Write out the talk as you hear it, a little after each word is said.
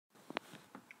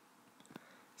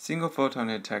Single-photon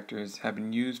detectors have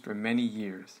been used for many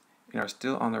years and are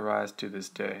still on the rise to this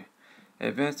day.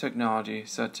 Advanced technology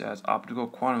such as optical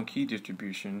quantum key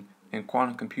distribution and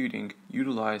quantum computing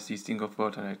utilize these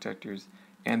single-photon detectors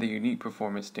and their unique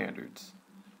performance standards.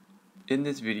 In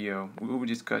this video, we will be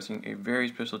discussing a very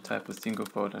special type of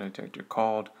single-photon detector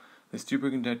called the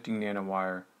superconducting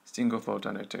nanowire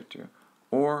single-photon detector,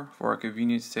 or for our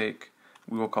convenience sake,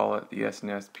 we will call it the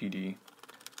SNSPD.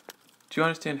 To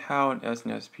understand how an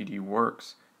SNSPD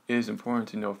works, it is important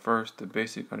to know first the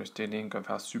basic understanding of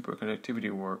how superconductivity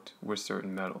worked with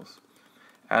certain metals.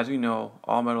 As we know,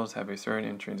 all metals have a certain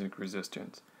intrinsic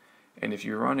resistance, and if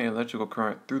you run an electrical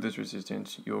current through this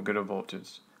resistance, you will get a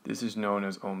voltage. This is known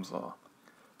as Ohm's law.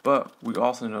 But we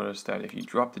also notice that if you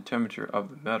drop the temperature of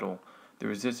the metal, the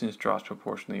resistance drops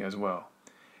proportionally as well.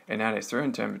 And at a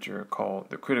certain temperature, called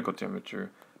the critical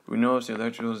temperature, we notice the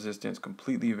electrical resistance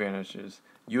completely vanishes,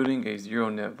 yielding a zero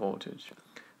net voltage.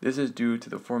 This is due to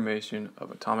the formation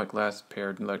of atomic last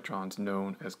paired electrons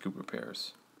known as Cooper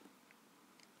pairs.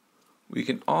 We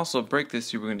can also break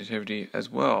this superconductivity as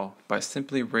well by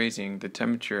simply raising the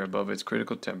temperature above its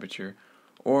critical temperature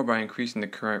or by increasing the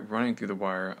current running through the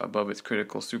wire above its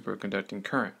critical superconducting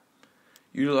current.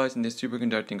 Utilizing this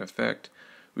superconducting effect,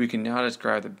 we can now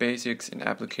describe the basics and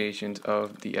applications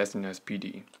of the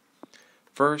SNSPD.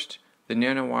 First, the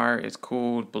nanowire is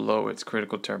cooled below its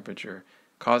critical temperature,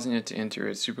 causing it to enter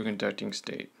its superconducting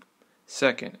state.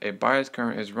 Second, a bias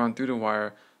current is run through the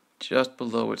wire just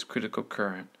below its critical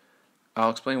current. I'll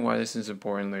explain why this is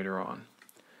important later on.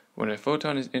 When a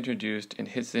photon is introduced and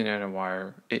hits the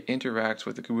nanowire, it interacts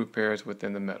with the Cooper pairs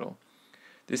within the metal.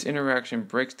 This interaction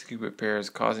breaks the Cooper pairs,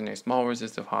 causing a small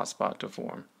resistive hotspot to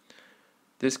form.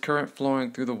 This current flowing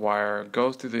through the wire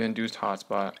goes through the induced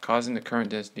hotspot, causing the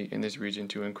current density in this region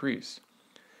to increase.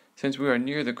 Since we are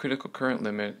near the critical current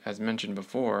limit, as mentioned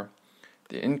before,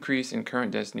 the increase in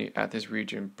current density at this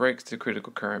region breaks the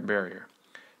critical current barrier.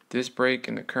 This break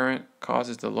in the current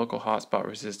causes the local hotspot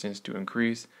resistance to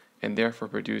increase and therefore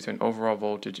produce an overall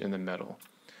voltage in the metal.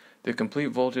 The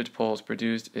complete voltage pulse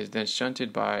produced is then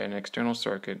shunted by an external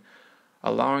circuit,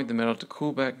 allowing the metal to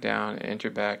cool back down and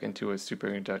enter back into its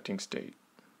superconducting state.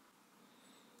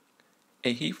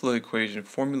 A heat flow equation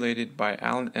formulated by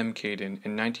Alan M. Caden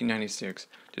in 1996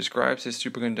 describes this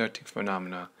superconducting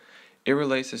phenomena. It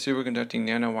relates the superconducting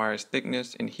nanowire's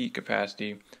thickness and heat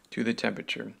capacity to the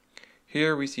temperature.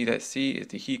 Here we see that C is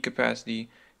the heat capacity,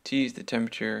 T is the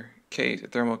temperature, K is the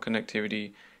thermal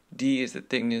conductivity, D is the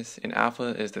thickness, and alpha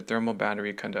is the thermal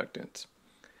boundary conductance.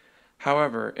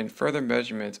 However, in further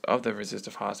measurements of the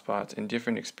resistive hotspots in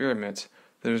different experiments,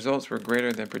 the results were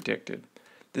greater than predicted.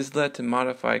 This led to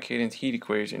modify Caden's heat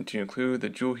equation to include the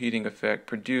Joule heating effect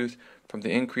produced from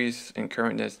the increase in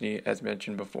current density as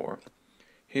mentioned before.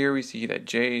 Here we see that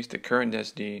J is the current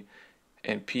density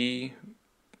and P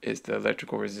is the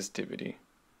electrical resistivity.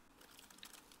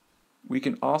 We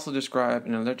can also describe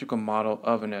an electrical model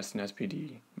of an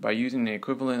SNSPD by using an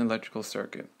equivalent electrical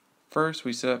circuit. First,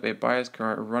 we set up a bias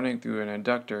current running through an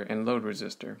inductor and load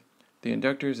resistor. The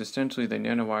inductor is essentially the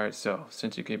nanowire itself,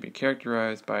 since it can be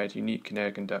characterized by its unique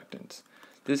kinetic inductance.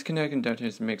 This kinetic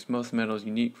inductance makes most metals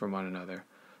unique from one another.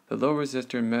 The load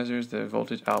resistor measures the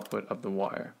voltage output of the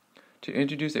wire. To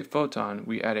introduce a photon,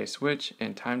 we add a switch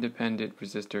and time-dependent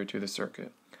resistor to the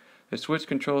circuit. The switch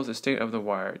controls the state of the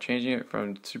wire, changing it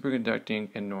from superconducting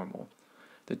and normal.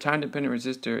 The time-dependent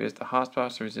resistor is the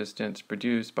hotspot resistance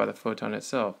produced by the photon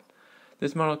itself.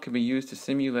 This model can be used to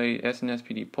simulate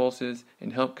SNSPD pulses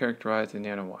and help characterize the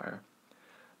nanowire.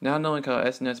 Now knowing how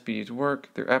SNSPDs work,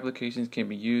 their applications can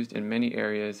be used in many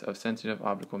areas of sensitive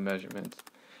optical measurements.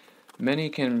 Many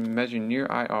can measure near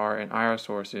IR and IR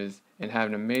sources and have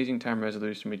an amazing time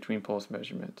resolution between pulse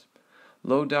measurements.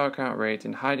 Low dial count rates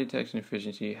and high detection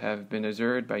efficiency have been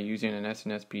observed by using an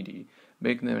SNSPD,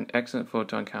 making them an excellent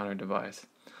photon counter device.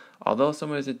 Although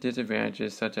some of its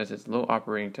disadvantages, such as its low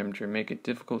operating temperature, make it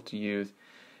difficult to use,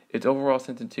 its overall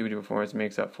sensitivity performance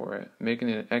makes up for it, making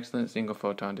it an excellent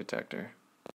single-photon detector.